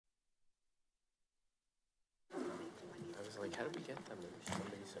how did we get them?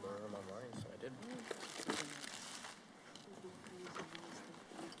 Somebody sent them online, so I did.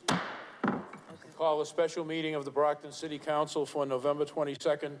 Call a special meeting of the Brockton City Council for November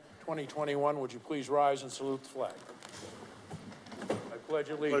 22nd, 2021. Would you please rise and salute the flag? I pledge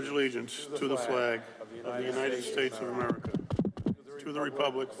allegiance to the flag of the United States of America, to the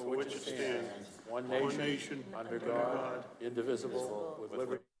republic for which it stands, one nation, under God, indivisible, with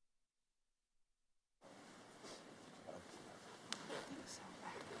liberty.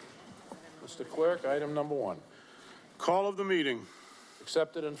 Mr. Clerk, item number 1. Call of the meeting.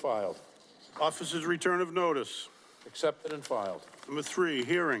 Accepted and filed. Officer's return of notice. Accepted and filed. Number 3,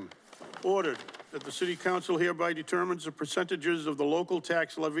 hearing. Ordered that the City Council hereby determines the percentages of the local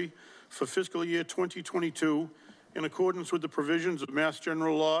tax levy for fiscal year 2022 in accordance with the provisions of Mass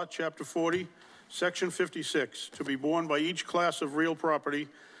General Law, Chapter 40, Section 56, to be borne by each class of real property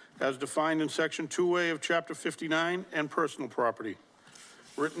as defined in Section 2A of Chapter 59 and personal property.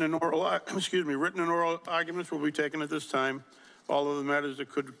 Written and oral arguments will be taken at this time. All of the matters that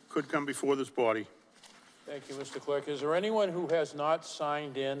could come before this body. Thank you, Mr. Clerk. Is there anyone who has not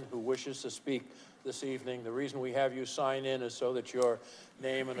signed in who wishes to speak this evening? The reason we have you sign in is so that your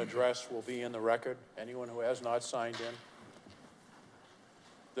name and address will be in the record. Anyone who has not signed in?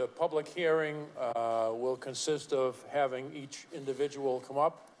 The public hearing will consist of having each individual come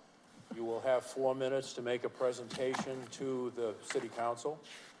up. You will have 4 minutes to make a presentation to the City Council.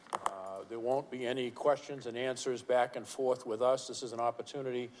 There won't be any questions and answers back and forth with us. This is an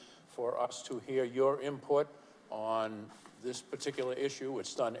opportunity for us to hear your input on this particular issue.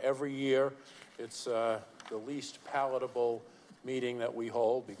 It's done every year. It's the least palatable meeting that we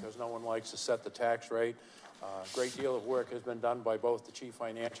hold because no one likes to set the tax rate. A great deal of work has been done by both the Chief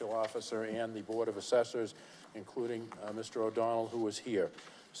Financial Officer and the Board of Assessors, including Mr. O'Donnell, who was here.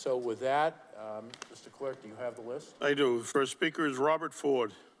 So with that, Mr. Clerk, do you have the list? I do. First speaker is Robert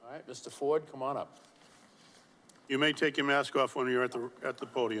Ford. All right, Mr. Ford, come on up. You may take your mask off when you're at the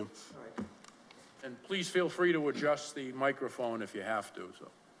podium. All right. And please feel free to adjust the microphone if you have to.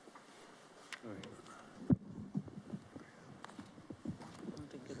 So. All right. I don't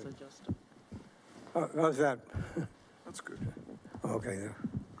think it's adjustable. How's that? That's good. Okay.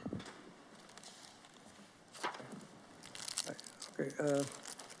 Okay.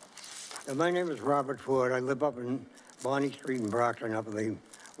 My name is Robert Ford. I live up in Bonnie Street in Brockton, up in the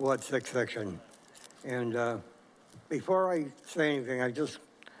Ward 6 section. And before I say anything, I just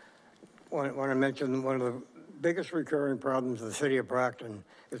want to mention one of the biggest recurring problems in the city of Brockton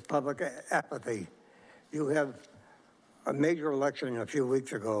is public apathy. You have a major election a few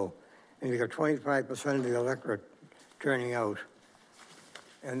weeks ago, and you got 25% of the electorate turning out.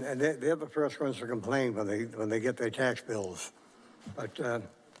 And they're the first ones to complain when they get their tax bills. But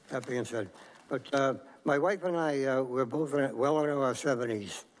that being said, my wife and I, we're both well into our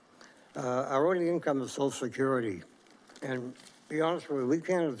 70s. Our only income is Social Security. And to be honest with you, we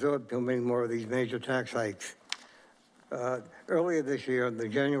can't absorb too many more of these major tax hikes. Earlier this year, the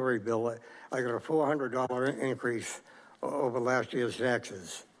January bill, I got a $400 increase over last year's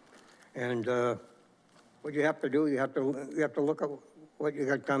taxes. And what you have to do, you have to look at what you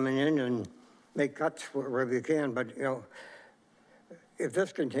got coming in and make cuts wherever you can. But you know, if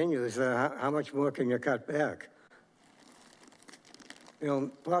this continues, how much more can you cut back? You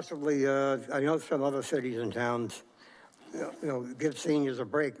know, possibly, I know some other cities and towns, you know, give seniors a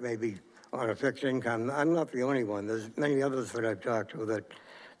break maybe on a fixed income. I'm not the only one. There's many others that I've talked to that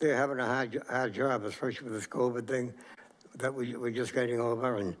they're having a hard job, especially with this COVID thing that we're just getting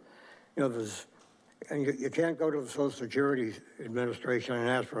over. And, you know, and you can't go to the Social Security Administration and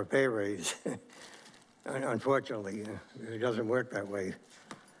ask for a pay raise. Unfortunately, it doesn't work that way.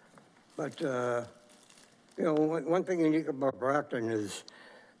 But, you know, one thing unique about Brockton is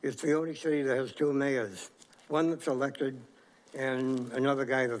it's the only city that has 2 mayors, one that's elected and another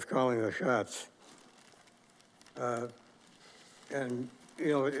guy that's calling the shots. And,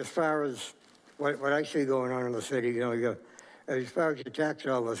 you know, as far as what I see going on in the city, you know, as far as your tax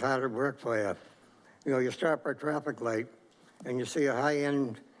dollars, how to work for you. You know, you stop at a traffic light and you see a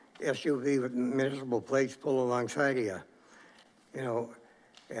high-end SUV with municipal plates pull alongside of you, you know,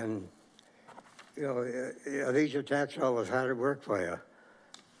 and, you know, are these your tax dollars, how to work for you?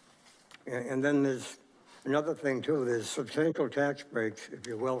 And then there's another thing too, there's substantial tax breaks if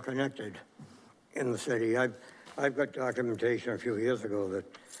you're well connected in the city. I've got documentation a few years ago that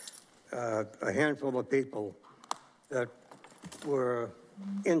a handful of people that were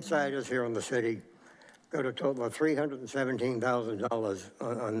insiders here in the city got a total of $317,000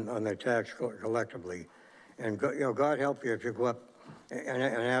 on their tax collectively. And you know, God help you if you go up and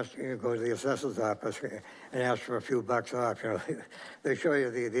ask, go to the assessor's office and ask for a few bucks off, they show you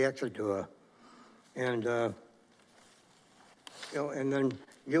the exit door. And, and then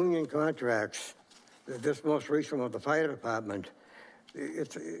union contracts, this most recent one with the fire department,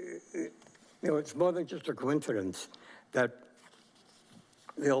 it's more than just a coincidence that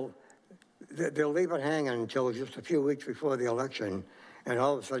they'll leave it hanging until just a few weeks before the election, and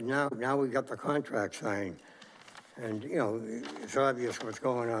all of a sudden now we got the contract signed, and it's obvious what's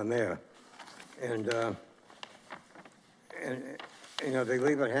going on there, and they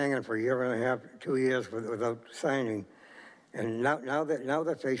leave it hanging for a year and a half, 2 years without signing, and now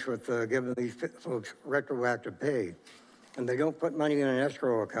they're faced with giving these folks retroactive pay, and they don't put money in an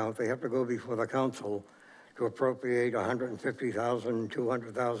escrow account. They have to go before the council to appropriate $150,000,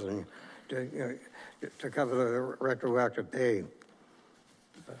 $200,000 to cover the retroactive pay.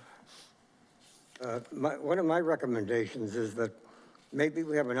 One of my recommendations is that maybe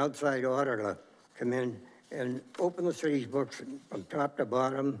we have an outside auditor come in and open the city's books from top to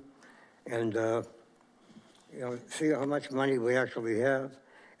bottom and, see how much money we actually have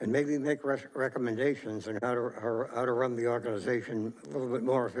and maybe make recommendations on how to run the organization a little bit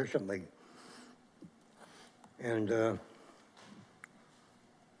more efficiently. And,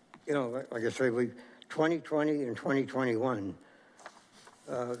 like I say, 2020 and 2021,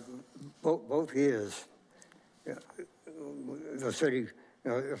 both years, the city,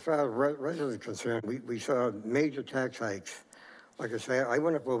 as far as residents are concerned, we saw major tax hikes. Like I say, I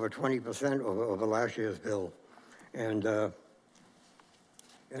went up over 20% over last year's bill. And,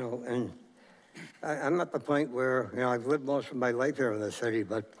 and I'm at the point where, I've lived most of my life here in the city,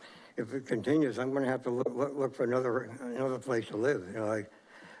 but if it continues, I'm going to have to look for another place to live.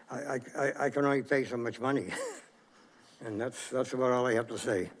 I can only pay so much money. And that's about all I have to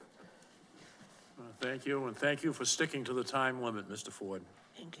say. Thank you, and thank you for sticking to the time limit, Mr. Ford.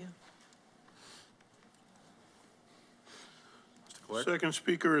 Thank you. Mr. Clerk? Second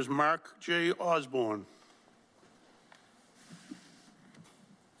speaker is Mark J. Osborne.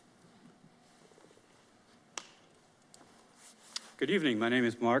 Good evening. My name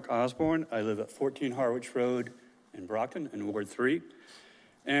is Mark Osborne. I live at 14 Harwich Road in Brockton in Ward 3.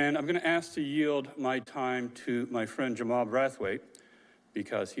 And I'm going to ask to yield my time to my friend Jamal Brathwaite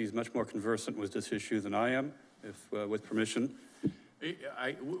because he's much more conversant with this issue than I am, if with permission.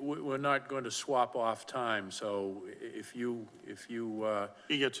 We're not going to swap off time, so if you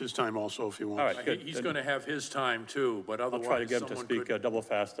He gets his time also if he wants. All right, good. he's going to have his time too, but otherwise I'll try to get him to speak double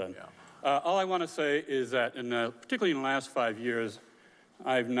fast then. Yeah. All I want to say is that, particularly in the last 5 years,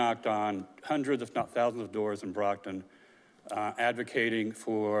 I've knocked on hundreds, if not thousands of doors in Brockton, advocating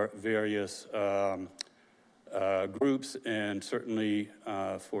for various groups and certainly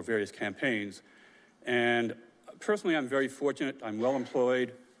for various campaigns. And personally, I'm very fortunate. I'm well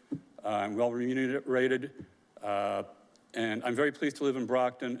employed, I'm well remunerated, and I'm very pleased to live in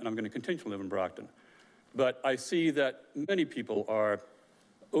Brockton, and I'm going to continue to live in Brockton. But I see that many people are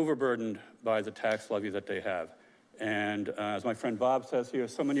overburdened by the tax levy that they have. And as my friend Bob says here,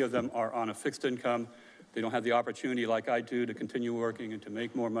 so many of them are on a fixed income. They don't have the opportunity like I do to continue working and to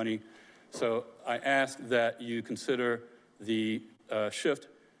make more money. So I ask that you consider the shift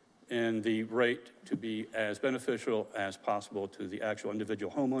in the rate to be as beneficial as possible to the actual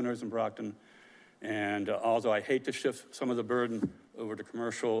individual homeowners in Brockton. And although I hate to shift some of the burden over to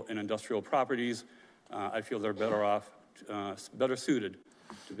commercial and industrial properties, I feel they're better off, better suited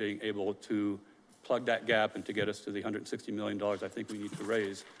to being able to plug that gap and to get us to the $160 million I think we need to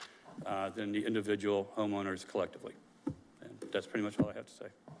raise than the individual homeowners collectively. And that's pretty much all I have to say.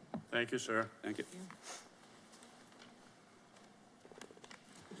 Thank you, sir. Thank you.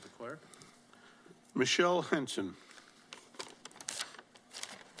 Mr. Clerk? Michelle Henson.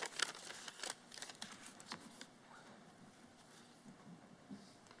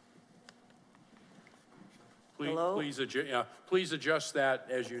 Hello? Please adjust that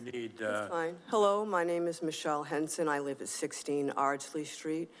as you need. That's fine. Hello, my name is Michelle Henson. I live at 16 Ardsley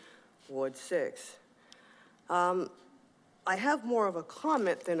Street, Ward 6. I have more of a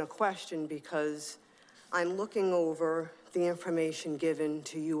comment than a question because I'm looking over the information given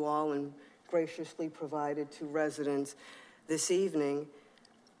to you all and graciously provided to residents this evening,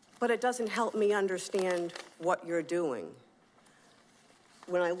 but it doesn't help me understand what you're doing.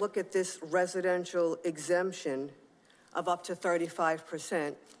 When I look at this residential exemption of up to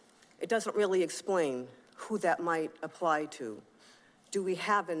 35%, it doesn't really explain who that might apply to. Do we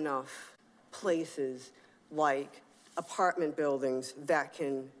have enough places like apartment buildings that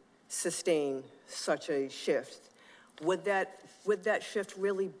can sustain such a shift? Would that shift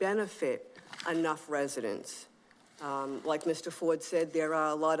really benefit enough residents Like Mr. Ford said, there are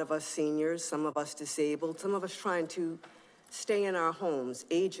a lot of us seniors, some of us disabled, some of us trying to stay in our homes,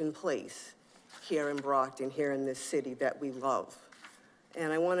 age in place here in Brockton, here in this city that we love.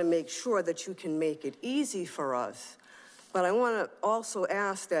 And I want to make sure that you can make it easy for us. But I want to also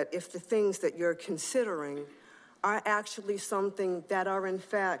ask that if the things that you're considering are actually something that are in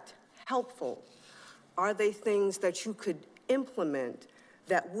fact helpful, are they things that you could implement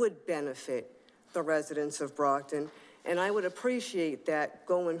that would benefit the residents of Brockton? And I would appreciate that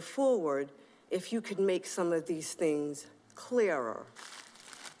going forward if you could make some of these things clearer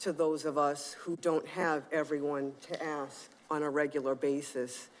to those of us who don't have everyone to ask on a regular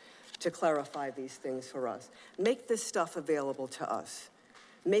basis to clarify these things for us. Make this stuff available to us.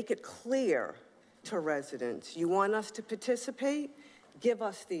 Make it clear to residents. You want us to participate? Give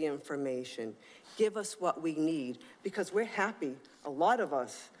us the information. Give us what we need, because we're happy. A lot of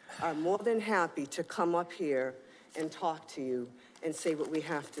us are more than happy to come up here and talk to you and say what we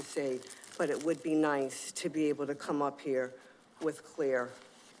have to say, but it would be nice to be able to come up here with clear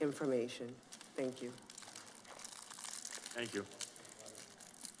information. Thank you. Thank you.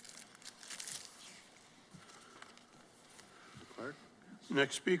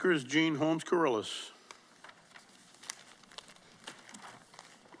 Next speaker is Jean Holmes-Corrillis.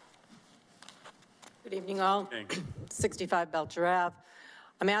 Good evening, all. Thank you. 65 Belcher Ave.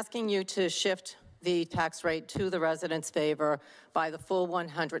 I'm asking you to shift the tax rate to the residents' favor by the full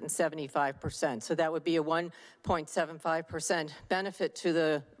 175%. So that would be a 1.75% benefit to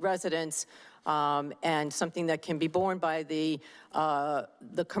the residents, and something that can be borne by the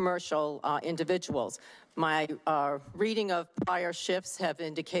commercial individuals. My reading of prior shifts have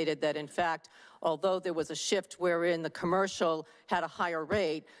indicated that, in fact, although there was a shift wherein the commercial had a higher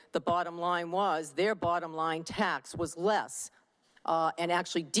rate, the bottom line was their bottom line tax was less and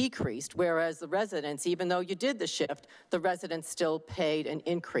actually decreased, whereas the residents, even though you did the shift, the residents still paid an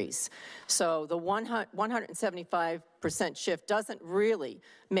increase. So the 175% shift doesn't really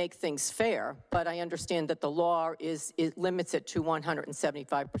make things fair, but I understand that the law limits it to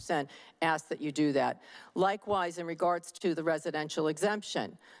 175%, ask that you do that. Likewise, in regards to the residential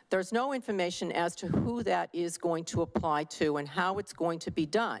exemption, there's no information as to who that is going to apply to and how it's going to be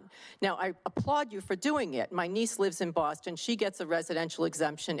done. Now, I applaud you for doing it. My niece lives in Boston. She gets a residential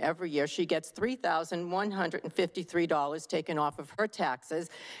exemption every year. She gets $3,153 taken off of her taxes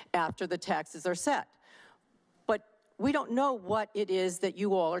after the taxes are set. But we don't know what it is that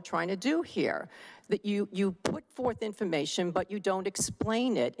you all are trying to do here. That you put forth information, but you don't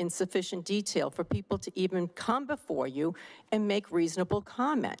explain it in sufficient detail for people to even come before you and make reasonable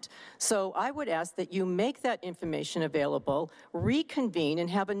comment. So I would ask that you make that information available, reconvene, and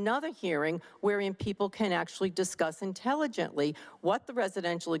have another hearing wherein people can actually discuss intelligently what the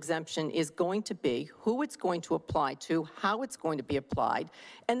residential exemption is going to be, who it's going to apply to, how it's going to be applied,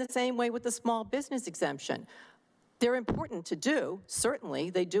 and the same way with the small business exemption. They're important to do,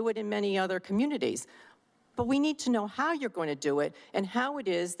 certainly. They do it in many other communities. But we need to know how you're going to do it and how it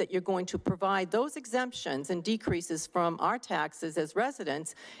is that you're going to provide those exemptions and decreases from our taxes as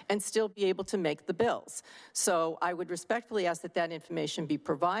residents and still be able to make the bills. So I would respectfully ask that that information be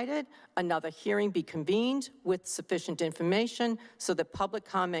provided, another hearing be convened with sufficient information so that public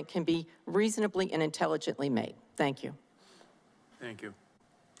comment can be reasonably and intelligently made. Thank you. Thank you.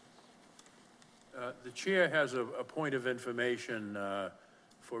 The chair has a point of information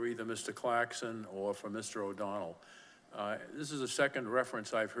for either Mr. Claxon or for Mr. O'Donnell. This is the second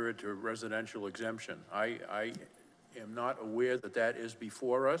reference I've heard to residential exemption. I am not aware that that is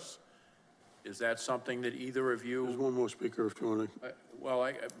before us. Is that something that either of you? There's one more speaker if you want to.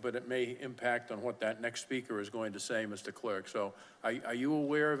 But it may impact on what that next speaker is going to say, Mr. Clerk. So are you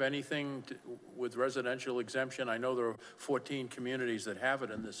aware of anything with residential exemption? I know there are 14 communities that have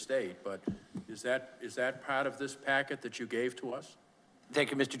it in this state, but is that part of this packet that you gave to us?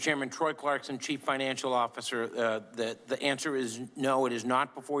 Thank you, Mr. Chairman. Troy Clarkson, Chief Financial Officer. The answer is no, it is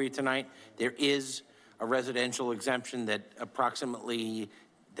not before you tonight. There is a residential exemption that approximately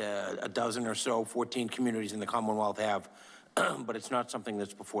a dozen or so, 14 communities in the Commonwealth have, but it's not something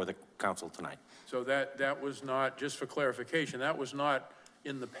that's before the council tonight. So that was not, just for clarification, that was not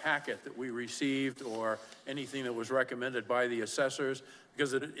in the packet that we received or anything that was recommended by the assessors,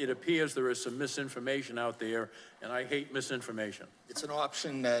 because it appears there is some misinformation out there, and I hate misinformation. It's an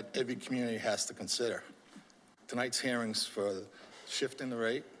option that every community has to consider. Tonight's hearings for shifting the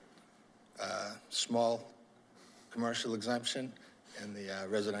rate, small commercial exemption, and the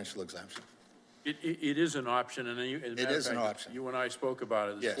residential exemption. It is an option, and it is an option. You and I spoke about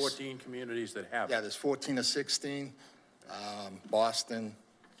it. There's Yes. 14 communities that have it. Yeah, there's 14 or 16, Boston,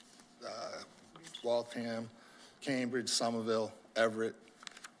 Waltham, Cambridge, Somerville, Everett.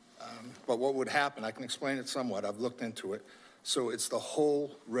 But what would happen, I can explain it somewhat, I've looked into it. So it's the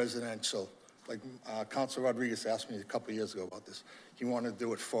whole residential, like Councilor Rodriguez asked me a couple of years ago about this. He wanted to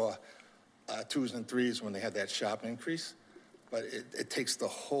do it for 2s and 3s when they had that sharp increase, but it takes the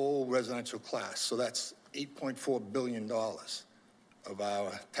whole residential class. So that's $8.4 billion of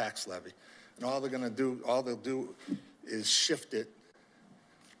our tax levy. And all they'll do is shift it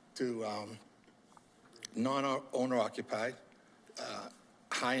to non-owner occupied,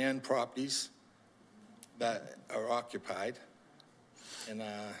 high-end properties that are occupied, and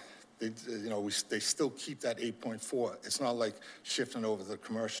they still keep that 8.4. It's not like shifting over to the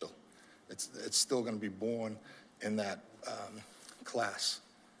commercial. It's still going to be born in that class.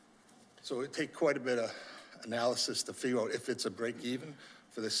 So it take quite a bit of analysis to figure out if it's a break even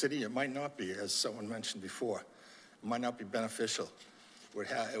for the city. It might not be, as someone mentioned before. It might not be beneficial.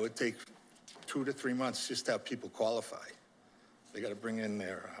 It would take 2 to 3 months just to have people qualify. They got to bring in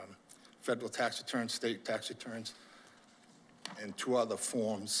their federal tax returns, state tax returns, and 2 other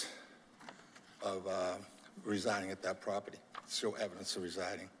forms of residing at that property, show evidence of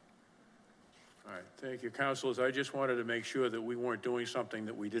residing. All right, thank you. Councilors, I just wanted to make sure that we weren't doing something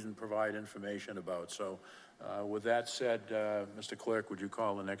that we didn't provide information about. So with that said, Mr. Clerk, would you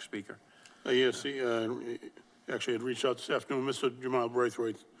call the next speaker? Yes, actually had reached out this afternoon, Mr. Jamal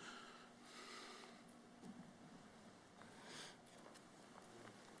Braithwaite.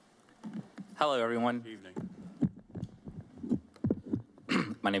 Hello, everyone. Good evening.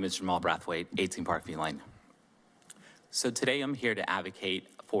 My name is Jamal Brathwaite, 18 Parkview Lane. So today I'm here to advocate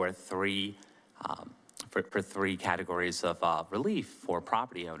for three categories of relief for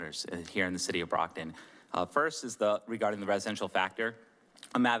property owners here in the city of Brockton. First is regarding the residential factor.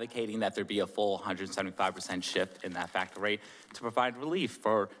 I'm advocating that there be a full 175% shift in that factor rate to provide relief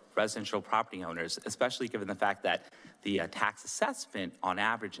for residential property owners, especially given the fact that the tax assessment on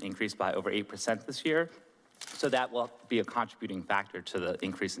average increased by over 8% this year. So that will be a contributing factor to the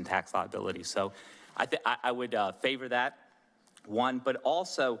increase in tax liability. So I would favor that, one, but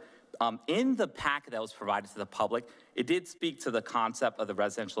also in the packet that was provided to the public, it did speak to the concept of the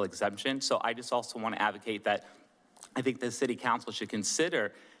residential exemption. So I just also want to advocate that I think the city council should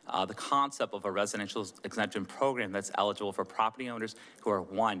consider the concept of a residential exemption program that's eligible for property owners who are,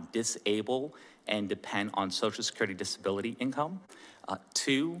 one, disabled and depend on Social Security disability income,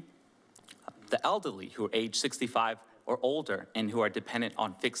 two, the elderly who are age 65 or older and who are dependent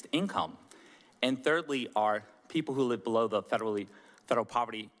on fixed income, and thirdly are people who live below the federal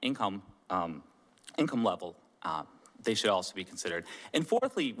poverty income level. They should also be considered. And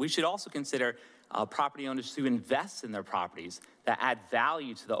fourthly, we should also consider property owners who invest in their properties that add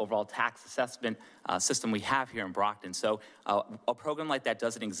value to the overall tax assessment system we have here in Brockton. So a program like that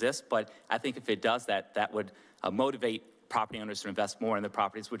doesn't exist, but I think if it does that would motivate property owners to invest more in their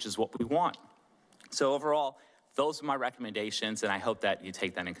properties, which is what we want. So overall, those are my recommendations, and I hope that you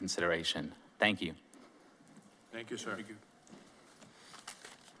take that in consideration. Thank you. Thank you, sir. Thank you.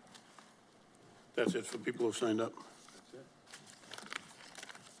 That's it for people who've signed up. That's it.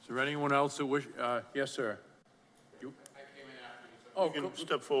 Is there anyone else that wish? Yes, sir. You? I came in after you. Oh, You can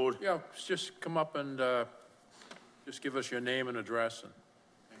step forward. Yeah, just come up and just give us your name and address. And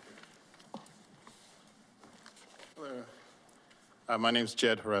thank you. Hello. My name's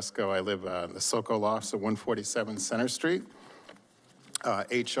Jed Horesco. I live in the Soko Lofts at 147 Center Street,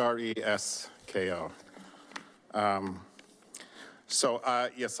 H-R-E-S-K-O.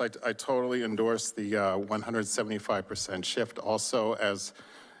 Yes, I totally endorse the 175% shift also as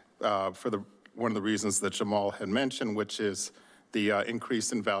for one of the reasons that Jamal had mentioned, which is the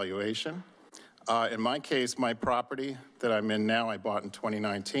increase in valuation. In my case, my property that I'm in now, I bought in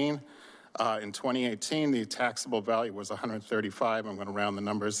 2019. In 2018, the taxable value was 135. I'm going to round the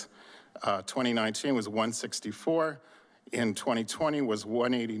numbers. 2019 was 164. In 2020 was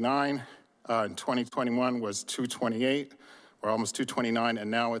 189. In 2021 was 228, or almost 229,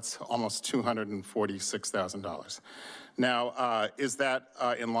 and now it's almost $246,000. Now, is that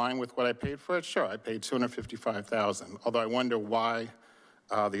in line with what I paid for it? Sure, I paid $255,000. Although I wonder why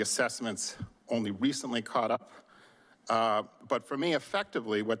the assessments only recently caught up. But for me,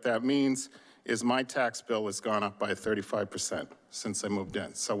 effectively, what that means is my tax bill has gone up by 35% since I moved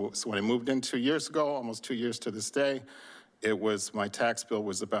in. So when I moved in 2 years ago, almost 2 years to this day, my tax bill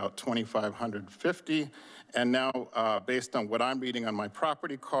was about $2,550. And now, based on what I'm reading on my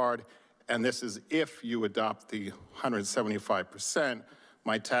property card, and this is if you adopt the 175%,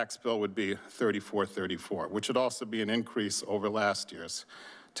 my tax bill would be $3,434, which would also be an increase over last year's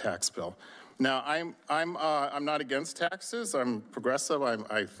tax bill. Now, I'm not against taxes. I'm progressive.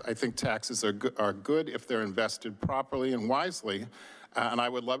 I think taxes are good if they're invested properly and wisely, and I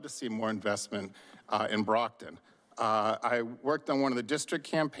would love to see more investment in Brockton. I worked on one of the district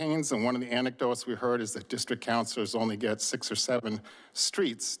campaigns, and one of the anecdotes we heard is that district councilors only get 6 or 7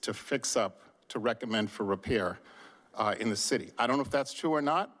 streets to fix up, to recommend for repair in the city. I don't know if that's true or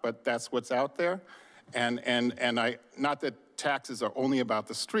not, but that's what's out there. And not that taxes are only about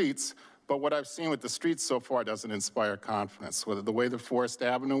the streets, but what I've seen with the streets so far doesn't inspire confidence. Whether the way the Forest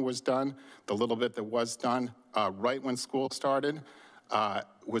Avenue was done, the little bit that was done right when school started,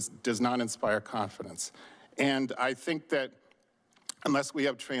 does not inspire confidence. And I think that unless we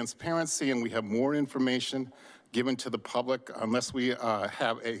have transparency and we have more information given to the public, unless we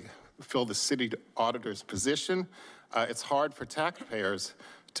fill the city auditor's position, it's hard for taxpayers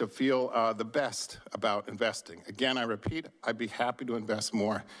to feel the best about investing. Again, I repeat, I'd be happy to invest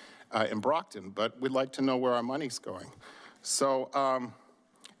more in Brockton, but we'd like to know where our money's going. So,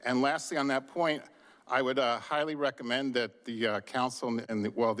 and lastly on that point, I would highly recommend that the council and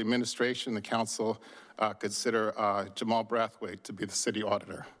the administration, the council, consider Jamal Brathwaite to be the city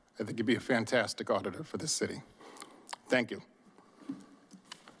auditor. I think he'd be a fantastic auditor for this city. Thank you.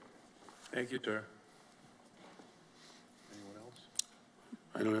 Thank you, sir. Anyone else?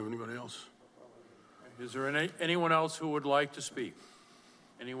 I don't have anybody else. Is there anyone else who would like to speak?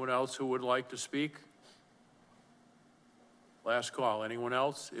 Anyone else who would like to speak? Last call. Anyone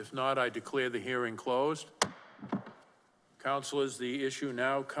else? If not, I declare the hearing closed. Councilors, the issue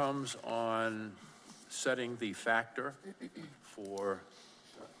now comes on setting the factor for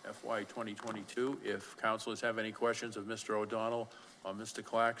FY 2022. If councilors have any questions of Mr. O'Donnell or Mr.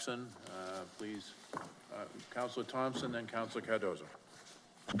 Claxon, please, Councilor Thompson, then Councilor Cardozo.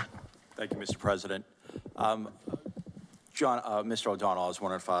 Thank you, Mr. President. Mr. O'Donnell, I was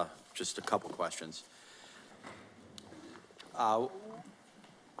wondering if just a couple questions.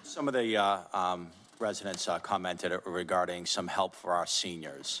 Some of the residents commented regarding some help for our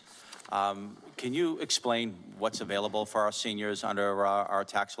seniors. Can you explain what's available for our seniors under our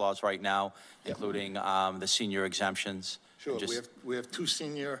tax laws right now, including the senior exemptions? Sure. We have 2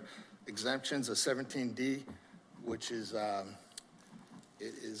 senior exemptions, a 17D, which is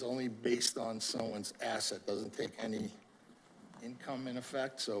it is only based on someone's asset, doesn't take any income in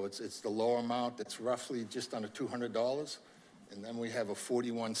effect, so it's the lower amount. It's roughly just under $200. And then we have a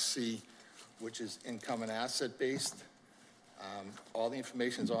 41C, which is income and asset based. All the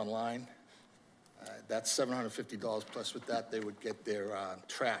information's online. That's $750 plus with that they would get their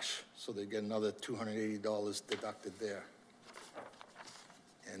trash, so they get another $280 deducted there.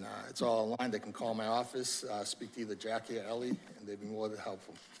 And it's all online. They can call my office, speak to either Jackie or Ellie, and they'd be more than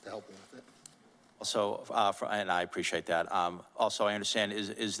helpful to help them with it. Also, and I appreciate that. Also, I understand,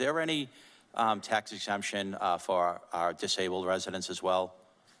 is there any tax exemption for our disabled residents as well?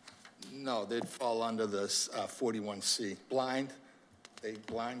 No, they'd fall under this 41C. Blind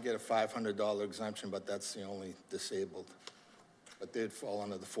get a $500 exemption, but that's the only disabled. But they'd fall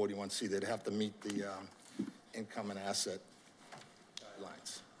under the 41C. They'd have to meet the income and asset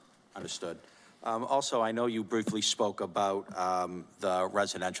guidelines. Understood. Also, I know you briefly spoke about the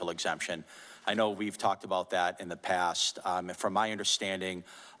residential exemption. I know we've talked about that in the past. From my understanding,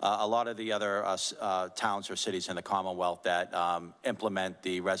 a lot of the other towns or cities in the Commonwealth that implement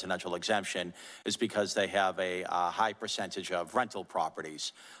the residential exemption is because they have a high percentage of rental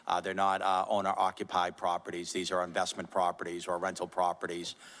properties. They're not owner-occupied properties. These are investment properties or rental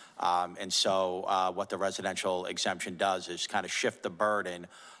properties. And so what the residential exemption does is kind of shift the burden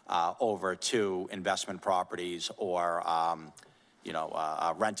over to investment properties or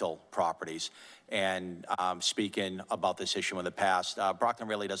rental properties. And speaking about this issue in the past, Brockton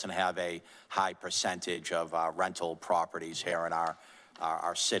really doesn't have a high percentage of rental properties here in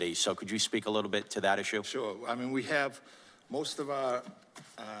our city. So could you speak a little bit to that issue? Sure. I mean, we have most of our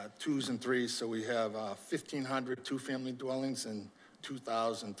 2s and 3s, so we have 1,500 two-family dwellings and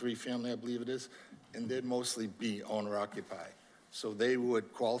 2,000 three-family, I believe it is, and they'd mostly be owner-occupied. So they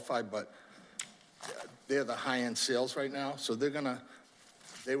would qualify, but they're the high-end sales right now, so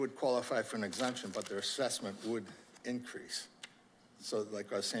they would qualify for an exemption, but their assessment would increase. So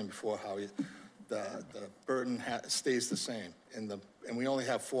like I was saying before, how the burden stays the same, and we only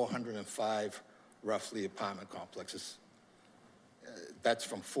have 405 roughly apartment complexes. That's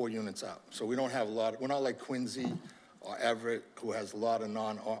from 4 units up. So we don't have a lot, we're not like Quincy or Everett, who has a lot of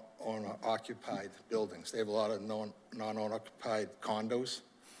non-owner-occupied buildings. They have a lot of non-owner-occupied condos,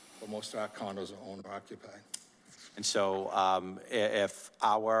 but most of our condos are owner-occupied. And so if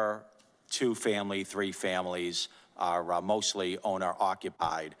our 2-family, 3 families are mostly owner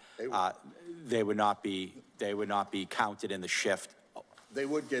occupied, they would not be counted in the shift They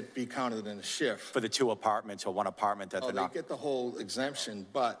would be counted in the shift. for the 2 apartments or 1 apartment that Oh, they're they not. get the whole exemption,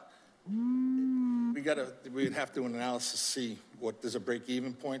 but we'd have to do an analysis, see what, there's a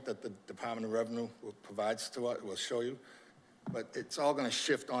break-even point that the Department of Revenue provides to us, will show you. But it's all gonna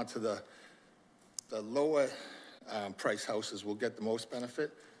shift onto the lower price houses will get the most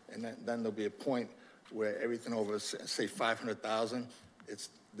benefit, and then there'll be a point where everything over, say, 500,000,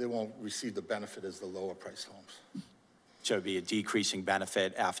 they won't receive the benefit as the lower price homes. So it'd be a decreasing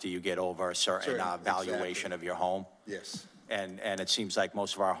benefit after you get over a certain valuation of your home? Yes. And it seems like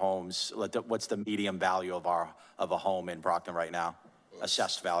most of our homes, what's the median value of a home in Brockton right now?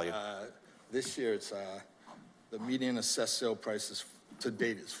 Assessed value? This year, it's, the median assessed sale price to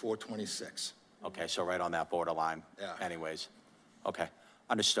date is 426. Okay, so right on that borderline. Yeah. Anyways, okay,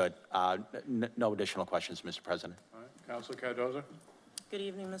 understood. No additional questions, Mr. President. All right, Councilor Cardoza? Good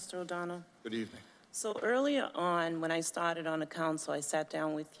evening, Mr. O'Donnell. Good evening. So earlier on, when I started on the council, I sat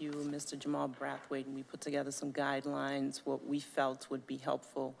down with you, Mr. Jamal Brathwaite, and we put together some guidelines, what we felt would be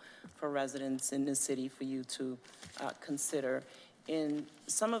helpful for residents in the city for you to consider. And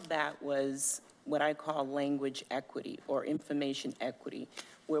some of that was what I call language equity or information equity,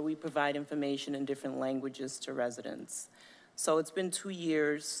 where we provide information in different languages to residents. So it's been 2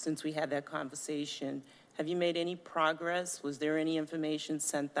 years since we had that conversation. Have you made any progress? Was there any information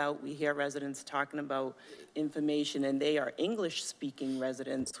sent out? We hear residents talking about information, and they are English-speaking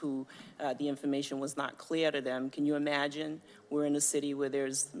residents who the information was not clear to them. Can you imagine we're in a city where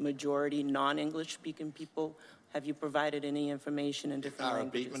there's majority non-English-speaking people? Have you provided any information in different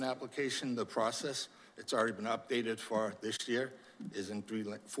languages? Our abatement application, the process, it's already been updated for this year, is in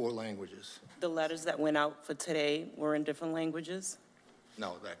 4 languages. The letters that went out for today were in different languages?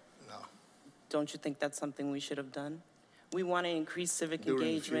 No. Don't you think that's something we should have done? We want to increase civic Do it in the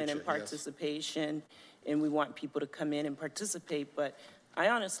engagement and future, yes. participation, and we want people to come in and participate, but I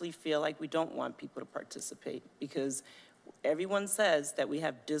honestly feel like we don't want people to participate because everyone says that we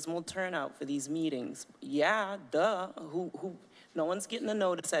have dismal turnout for these meetings. Yeah, duh, no one's getting a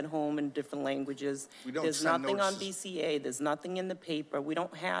notice at home in different languages. We don't There's send nothing on notices. BCA, there's nothing in the paper. We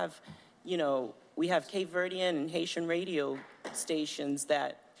don't have, we have Cape Verdean and Haitian radio stations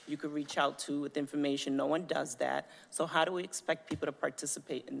that you could reach out to with information. No one does that. So how do we expect people to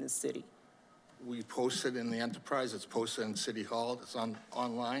participate in this city? We post it in the enterprise, it's posted in City Hall, it's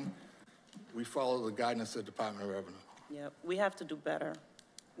online. We follow the guidance of the Department of Revenue. Yeah, we have to do better.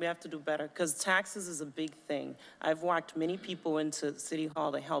 We have to do better, because taxes is a big thing. I've walked many people into City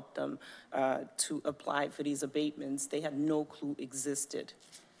Hall to help them to apply for these abatements. They had no clue existed.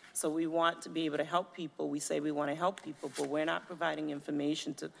 So we want to be able to help people. We say we want to help people, but we're not providing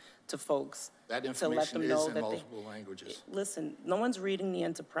information to folks That to let information them know is in that multiple languages. Listen, no one's reading the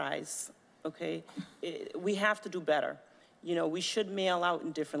enterprise, okay? We have to do better. We should mail out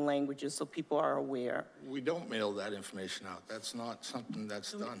in different languages so people are aware. We don't mail that information out. That's not something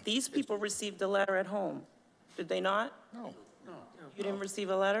that's done. These people received a letter at home. Did they not? No. You didn't receive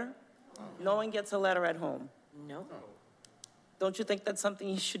a letter? No one gets a letter at home. No. Don't you think that's something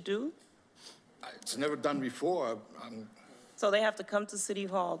you should do? It's never done before. So they have to come to City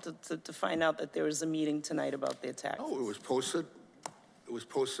Hall to find out that there is a meeting tonight about their taxes? No, it was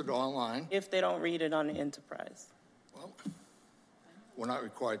posted online. If they don't read it on the enterprise? Well, we're not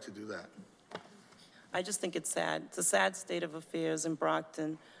required to do that. I just think it's sad. It's a sad state of affairs in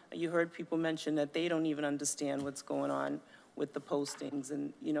Brockton. You heard people mention that they don't even understand what's going on with the postings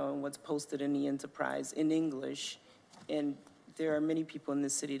and, and what's posted in the enterprise in English. And there are many people in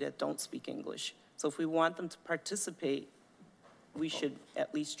this city that don't speak English. So if we want them to participate, we should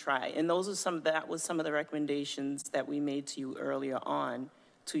at least try. And that was some of the recommendations that we made to you earlier on,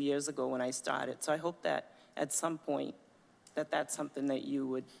 2 years ago when I started. So I hope that at some point that's something that you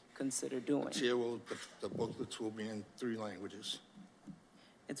would consider doing. Next year, the booklets will be in 3 languages.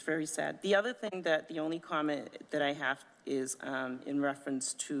 It's very sad. The only comment that I have is in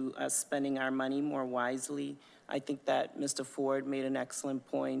reference to us spending our money more wisely. I think that Mr. Ford made an excellent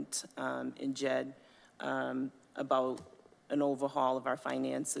point in Jed about an overhaul of our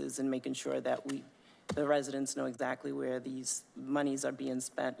finances and making sure that the residents know exactly where these monies are being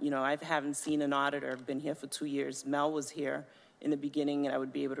spent. I haven't seen an auditor. I've been here for 2 years. Mel was here in the beginning, and I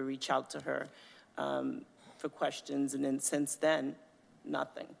would be able to reach out to her for questions, and then since then,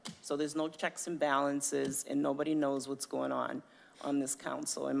 nothing. So there's no checks and balances, and nobody knows what's going on this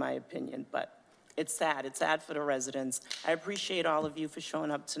council, in my opinion. But it's sad. It's sad for the residents. I appreciate all of you for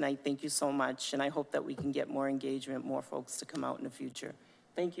showing up tonight. Thank you so much, and I hope that we can get more engagement, more folks to come out in the future.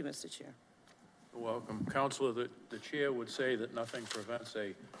 Thank you, Mr. Chair. You're welcome. Counselor, the chair would say that nothing prevents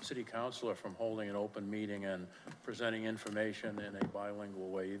a city councilor from holding an open meeting and presenting information in a bilingual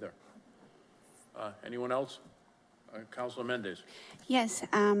way either. Anyone else? Councilor Mendez. Yes,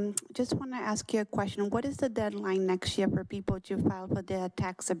 just want to ask you a question. What is the deadline next year for people to file for their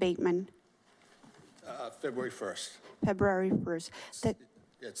tax abatement? February 1st. February 1st.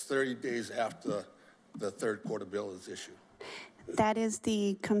 It's 30 days after the third quarter bill is issued. That is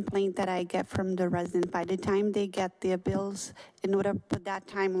the complaint that I get from the residents. By the time they get their bills, in order for that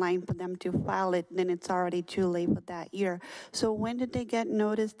timeline for them to file it, then it's already too late for that year. So when did they get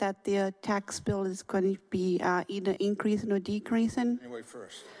notice that their tax bill is going to be either increasing or decreasing? January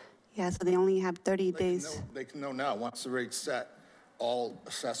 1st. Yeah, so they only have 30 days. They can know now. Once the rate's set, all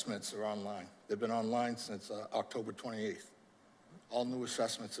assessments are online. They've been online since October 28th. All new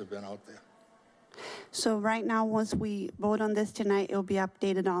assessments have been out there. So right now, once we vote on this tonight, it'll be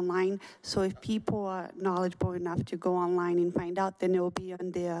updated online. So if people are knowledgeable enough to go online and find out, then it will be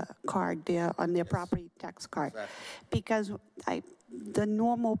on their card, on their property tax card. Exactly. Because the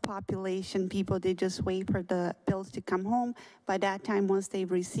normal population, people, they just wait for the bills to come home. By that time, once they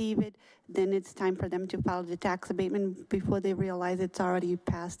receive it, then it's time for them to file the tax abatement before they realize it's already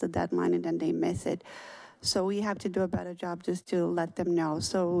past the deadline and then they miss it. So we have to do a better job just to let them know.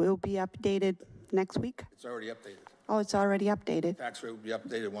 So it'll be updated next week? It's already updated. Oh, it's already updated. Tax rate will be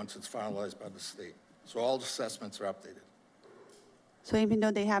updated once it's finalized by the state. So all the assessments are updated. So even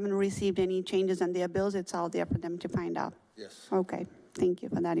though they haven't received any changes on their bills, it's all there for them to find out? Yes. Okay, thank you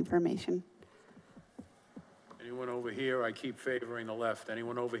for that information. Anyone over here? I keep favoring the left.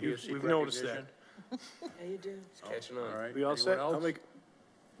 Anyone over here seek We've recognition? noticed that. Yeah, you do. It's catching on. All right. We all set? Anyone I'll else?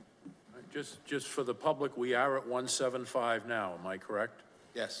 Just for the public, we are at 175 now, am I correct?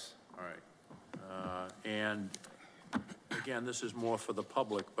 Yes. All right. And again, this is more for the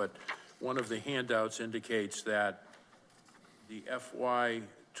public, but one of the handouts indicates that the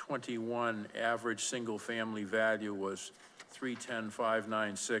FY21 average single-family value was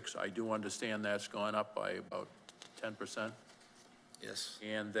 310,596. I do understand that's gone up by about 10%. Yes.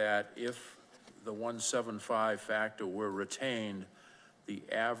 And that if the 175 factor were retained, the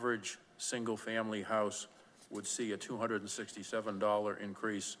average single-family house would see a $267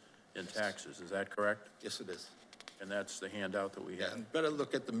 increase in taxes. Is that correct? Yes, it is. And that's the handout that we Yeah, have. and better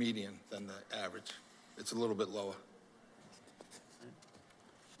look at the median than the average. It's a little bit lower.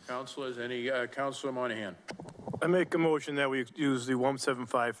 Councilors, any, Councilor Monahan? I make a motion that we use the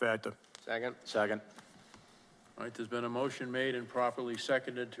 175 factor. Second. Second. All right, there's been a motion made and properly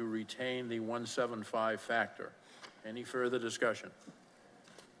seconded to retain the 175 factor. Any further discussion?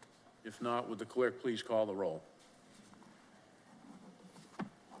 If not, would the clerk please call the roll?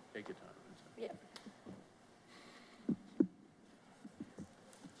 Take your time. Yep.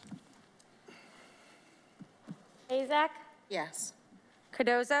 Azak? Yes.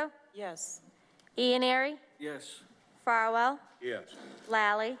 Cardozo? Yes. Ianary? Yes. Farwell? Yes.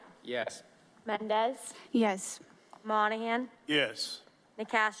 Lally? Yes. Mendez? Yes. Monahan? Yes.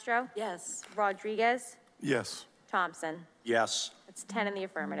 Nicastro? Yes. Rodriguez? Yes. Thompson? Yes. It's 10 in the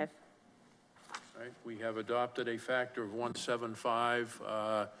affirmative. All right, we have adopted a factor of 175.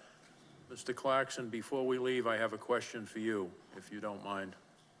 Mr. Clarkson, before we leave, I have a question for you, if you don't mind.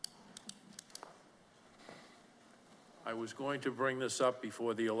 I was going to bring this up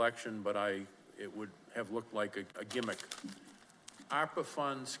before the election, but it would have looked like a gimmick. ARPA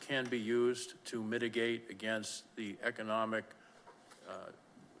funds can be used to mitigate against the economic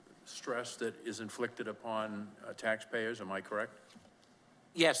stress that is inflicted upon taxpayers, am I correct?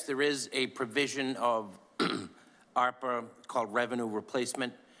 Yes, there is a provision of ARPA called revenue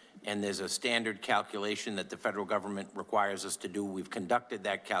replacement, and there's a standard calculation that the federal government requires us to do. We've conducted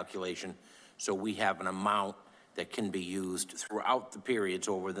that calculation, so we have an amount that can be used throughout the periods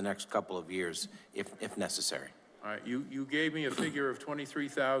over the next couple of years, if necessary. All right, you gave me a figure of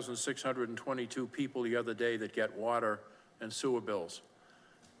 23,622 people the other day that get water and sewer bills.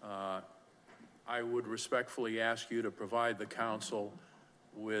 I would respectfully ask you to provide the council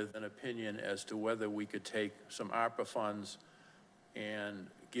with an opinion as to whether we could take some ARPA funds and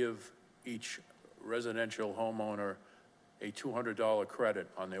give each residential homeowner a $200 credit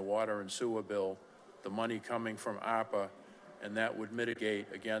on their water and sewer bill, the money coming from ARPA, and that would mitigate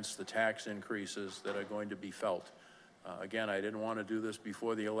against the tax increases that are going to be felt. Again, I didn't want to do this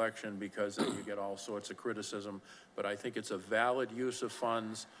before the election because then you get all sorts of criticism, but I think it's a valid use of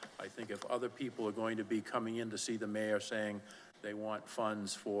funds. I think if other people are going to be coming in to see the mayor saying they want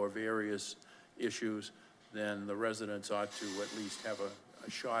funds for various issues, then the residents ought to at least have a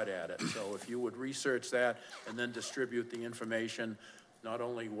shot at it. So if you would research that and then distribute the information, not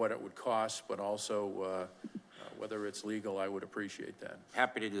only what it would cost, but also whether it's legal. I would appreciate that.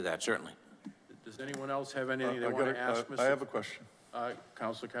 Happy to do that, certainly. Does anyone else have anything they want to ask Mr.? I have a question.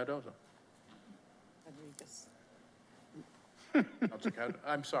 Councilor Cardozo.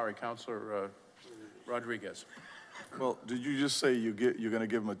 I'm sorry, Councilor Rodriguez. Well, did you just say you're going to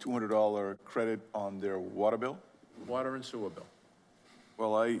give them a $200 credit on their water bill? Water and sewer bill.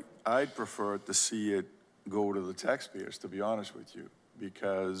 Well, I'd prefer to see it go to the taxpayers, to be honest with you,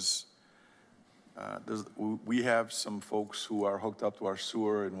 because we have some folks who are hooked up to our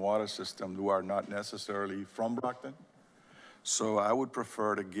sewer and water system who are not necessarily from Brockton. So I would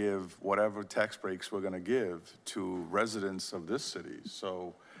prefer to give whatever tax breaks we're going to give to residents of this city.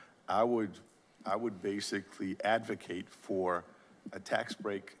 So I would basically advocate for a tax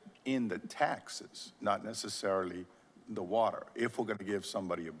break in the taxes, not necessarily the water, if we're going to give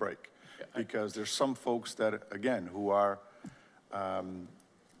somebody a break. Because there's some folks that, again, who are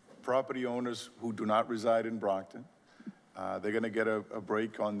property owners who do not reside in Brockton. They're going to get a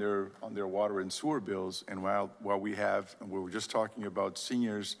break on their water and sewer bills. And while we were just talking about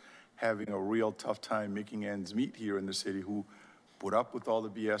seniors having a real tough time making ends meet here in the city, who put up with all the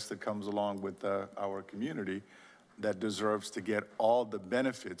BS that comes along with our community, that deserves to get all the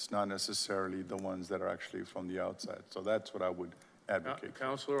benefits, not necessarily the ones that are actually from the outside. So that's what I would advocate.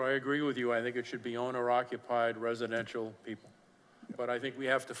 Councilor, I agree with you. I think it should be owner-occupied residential people. But I think we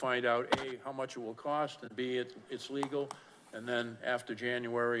have to find out, A, how much it will cost, and B, it's legal. And then after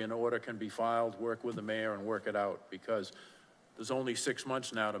January, an order can be filed, work with the mayor and work it out, because there's only 6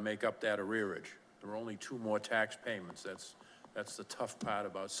 months now to make up that arrearage. There are only 2 more tax payments. That's the tough part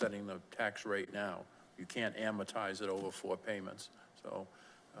about setting the tax rate now. You can't amortize it over 4 payments. So,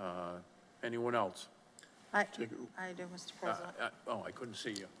 anyone else? I do, Mr. President. I couldn't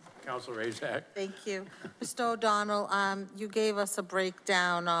see you. Councilor Azak. Thank you. Mr. O'Donnell, you gave us a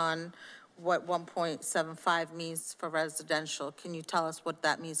breakdown on what 1.75 means for residential. Can you tell us what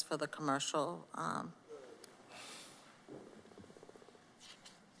that means for the commercial?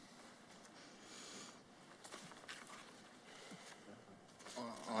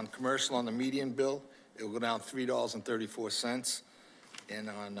 On commercial, on the median bill, it will go down $3.34. And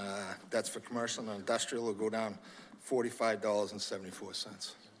on, that's for commercial, and industrial, it'll go down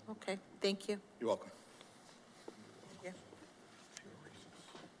 $45.74. Okay, thank you. You're welcome. Thank you.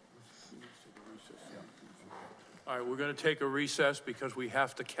 All right, we're going to take a recess because we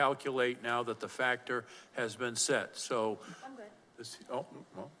have to calculate now that the factor has been set. So, I'm good. well,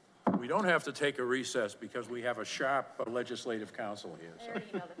 we don't have to take a recess because we have a sharp legislative council here. I already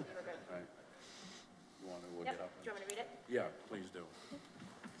emailed it. You were good. All right. You want to look Yep. it up? Do you want me to read it? Yeah, please do.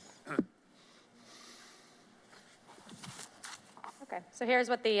 Okay, so here's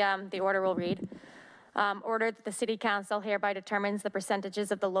what the order will read. Order that the City Council hereby determines the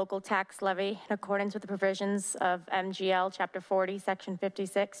percentages of the local tax levy in accordance with the provisions of MGL Chapter 40, Section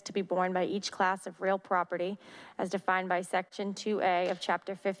 56, to be borne by each class of real property as defined by Section 2A of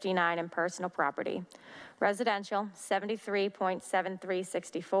Chapter 59 and personal property. Residential,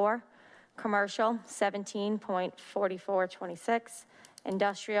 73.7364. Commercial, 17.4426.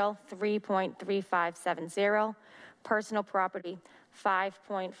 Industrial, 3.3570. Personal property,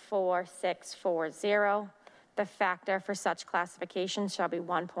 5.4640. The factor for such classification shall be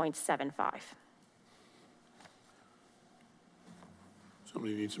 1.75.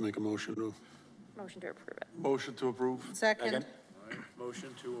 Somebody needs to make a motion to. Motion to approve it. Motion to approve. Second. All right,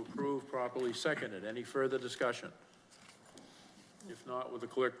 motion to approve properly seconded. Any further discussion? If not, will the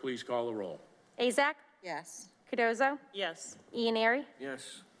clerk please call the roll? Azak? Yes. Cardozo? Yes. Ianary?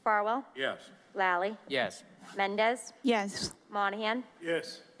 Yes. Farwell? Yes. Lally? Yes. Mendez? Yes. Monahan?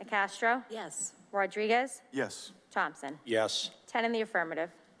 Yes. Castro? Yes. Rodriguez? Yes. Thompson? Yes. 10 in the affirmative.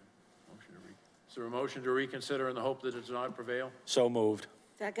 Is there a motion to reconsider in the hope that it does not prevail? So moved.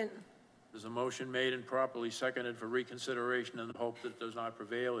 Second. There's a motion made and properly seconded for reconsideration in the hope that it does not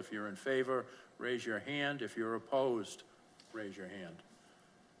prevail. If you're in favor, raise your hand. If you're opposed, raise your hand.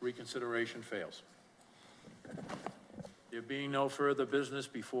 Reconsideration fails. There being no further business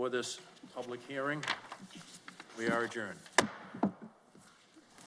before this public hearing, we are adjourned.